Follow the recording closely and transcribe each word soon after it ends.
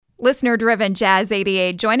Listener-driven Jazz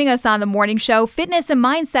 88. Joining us on the morning show, fitness and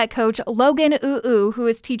mindset coach Logan who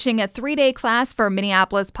is teaching a 3-day class for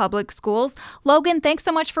Minneapolis Public Schools. Logan, thanks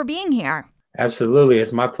so much for being here. Absolutely.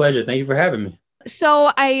 It's my pleasure. Thank you for having me.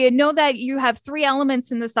 So I know that you have 3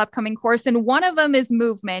 elements in this upcoming course, and one of them is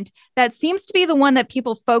movement. That seems to be the one that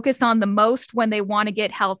people focus on the most when they want to get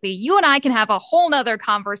healthy. You and I can have a whole nother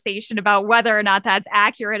conversation about whether or not that's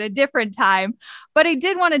accurate at a different time, but I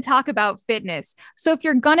did want to talk about fitness. So if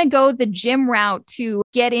you're going to go the gym route to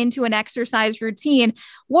get into an exercise routine,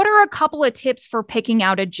 what are a couple of tips for picking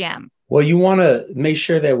out a gym? Well, you want to make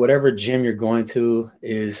sure that whatever gym you're going to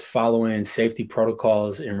is following safety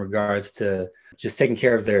protocols in regards to just taking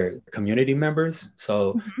care of their community members.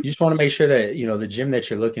 So you just want to make sure that, the gym that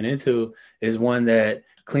you're looking into is one that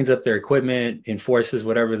cleans up their equipment, enforces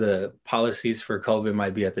whatever the policies for COVID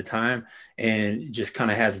might be at the time, and just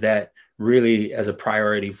kind of has that really as a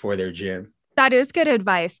priority for their gym. That is good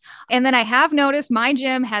advice. And then I have noticed my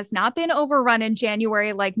gym has not been overrun in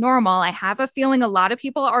January like normal. I have a feeling a lot of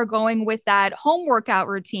people are going with that home workout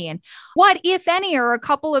routine. What, if any, are a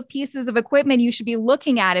couple of pieces of equipment you should be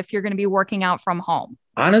looking at if you're going to be working out from home?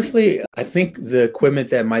 Honestly, I think the equipment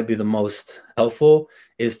that might be the most helpful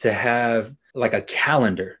is to have like a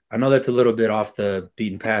calendar. I know that's a little bit off the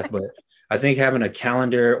beaten path, but I think having a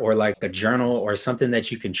calendar or like a journal or something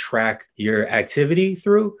that you can track your activity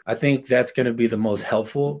through, I think that's going to be the most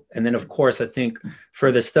helpful. And then, of course, I think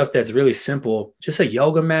for the stuff that's really simple, just a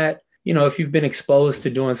yoga mat. If you've been exposed to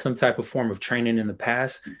doing some type of form of training in the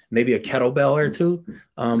past, maybe a kettlebell or two,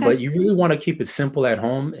 but you really want to keep it simple at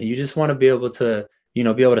home, and you just want to be able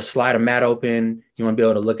to slide a mat open. You want to be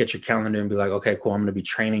able to look at your calendar and be like, okay, cool, I'm going to be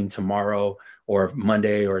training tomorrow or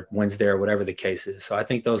Monday or Wednesday or whatever the case is. So I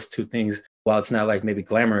think those two things, while it's not like maybe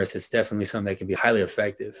glamorous, it's definitely something that can be highly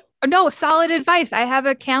effective. No, solid advice. I have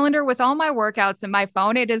a calendar with all my workouts in my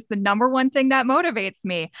phone. It is the number one thing that motivates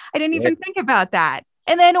me. I didn't even think about that.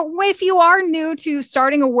 And then if you are new to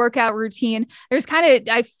starting a workout routine, there's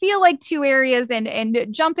I feel like 2 areas, and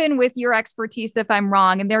jump in with your expertise if I'm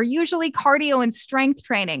wrong. And they're usually cardio and strength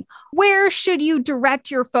training. Where should you direct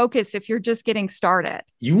your focus if you're just getting started?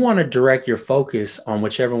 You want to direct your focus on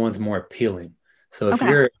whichever one's more appealing. So if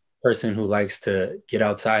you're a person who likes to get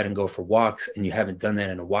outside and go for walks and you haven't done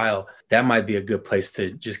that in a while, that might be a good place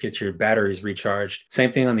to just get your batteries recharged.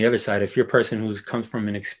 Same thing on the other side. If you're a person who's comes from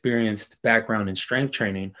an experienced background in strength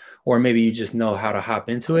training, or maybe you just know how to hop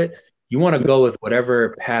into it, you want to go with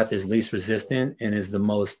whatever path is least resistant and is the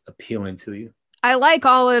most appealing to you. I like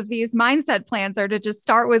all of these mindset plans are to just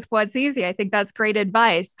start with what's easy. I think that's great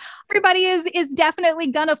advice. Everybody is definitely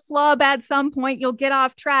going to flub at some point. You'll get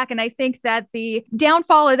off track. And I think that the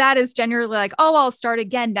downfall of that is generally like, oh, I'll start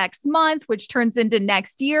again next month, which turns into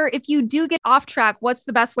next year. If you do get off track, what's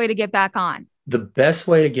the best way to get back on? The best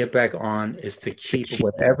way to get back on is to keep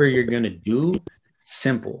whatever you're going to do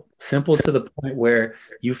simple to the point where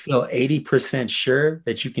you feel 80% sure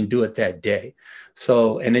that you can do it that day.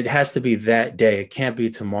 So, and it has to be that day. It can't be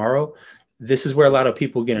tomorrow. This is where a lot of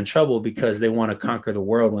people get in trouble because they want to conquer the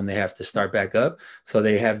world when they have to start back up. So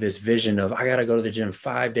they have this vision of, I got to go to the gym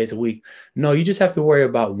 5 days a week. No, you just have to worry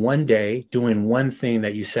about one day doing one thing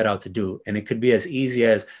that you set out to do. And it could be as easy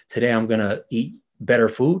as today, I'm going to eat better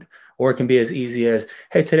food. Or it can be as easy as,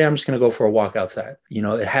 hey, today I'm just going to go for a walk outside.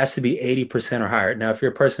 It has to be 80% or higher. Now, if you're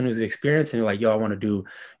a person who's experienced and you're like, yo, I want to do,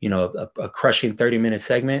 a crushing 30-minute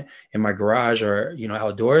segment in my garage or,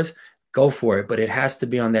 outdoors, go for it. But it has to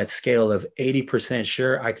be on that scale of 80%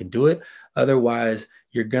 sure I can do it. Otherwise,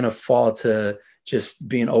 you're going to fall to just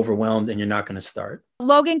being overwhelmed and you're not going to start.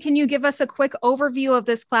 Logan, can you give us a quick overview of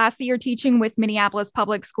this class that you're teaching with Minneapolis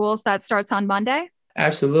Public Schools that starts on Monday?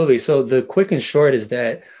 Absolutely. So the quick and short is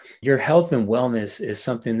that your health and wellness is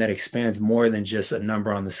something that expands more than just a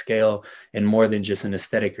number on the scale and more than just an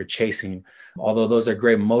aesthetic you're chasing. Although those are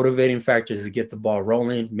great motivating factors to get the ball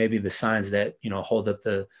rolling, maybe the signs that, hold up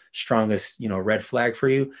the strongest, red flag for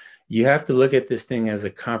you. You have to look at this thing as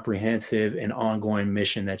a comprehensive and ongoing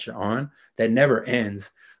mission that you're on that never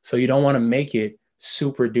ends. So you don't want to make it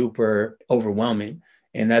super duper overwhelming.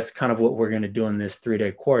 And that's kind of what we're going to do in this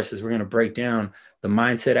 3-day course is we're going to break down the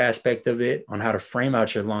mindset aspect of it on how to frame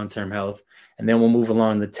out your long-term health. And then we'll move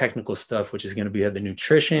along the technical stuff, which is going to be the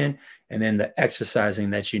nutrition and then the exercising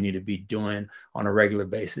that you need to be doing on a regular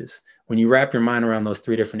basis. When you wrap your mind around those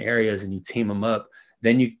 3 different areas and you team them up,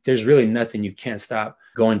 then there's really nothing you can't stop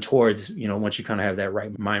going towards, once you kind of have that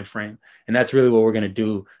right mind frame. And that's really what we're going to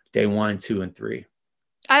do day 1, 2, and 3.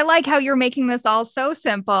 I like how you're making this all so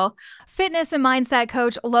simple. Fitness and mindset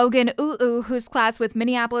coach Logan whose class with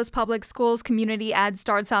Minneapolis Public Schools Community Ed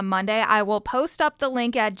starts on Monday. I will post up the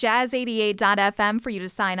link at jazz88.fm for you to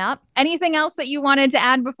sign up. Anything else that you wanted to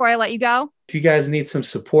add before I let you go? If you guys need some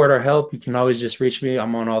support or help, you can always just reach me.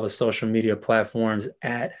 I'm on all the social media platforms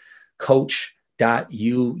at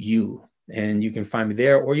coach.uu. And you can find me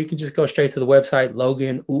there, or you can just go straight to the website,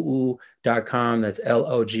 loganuu.com. That's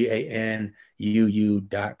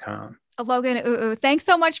LOGANUU.com. Logan, thanks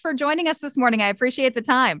so much for joining us this morning. I appreciate the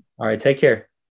time. All right, take care.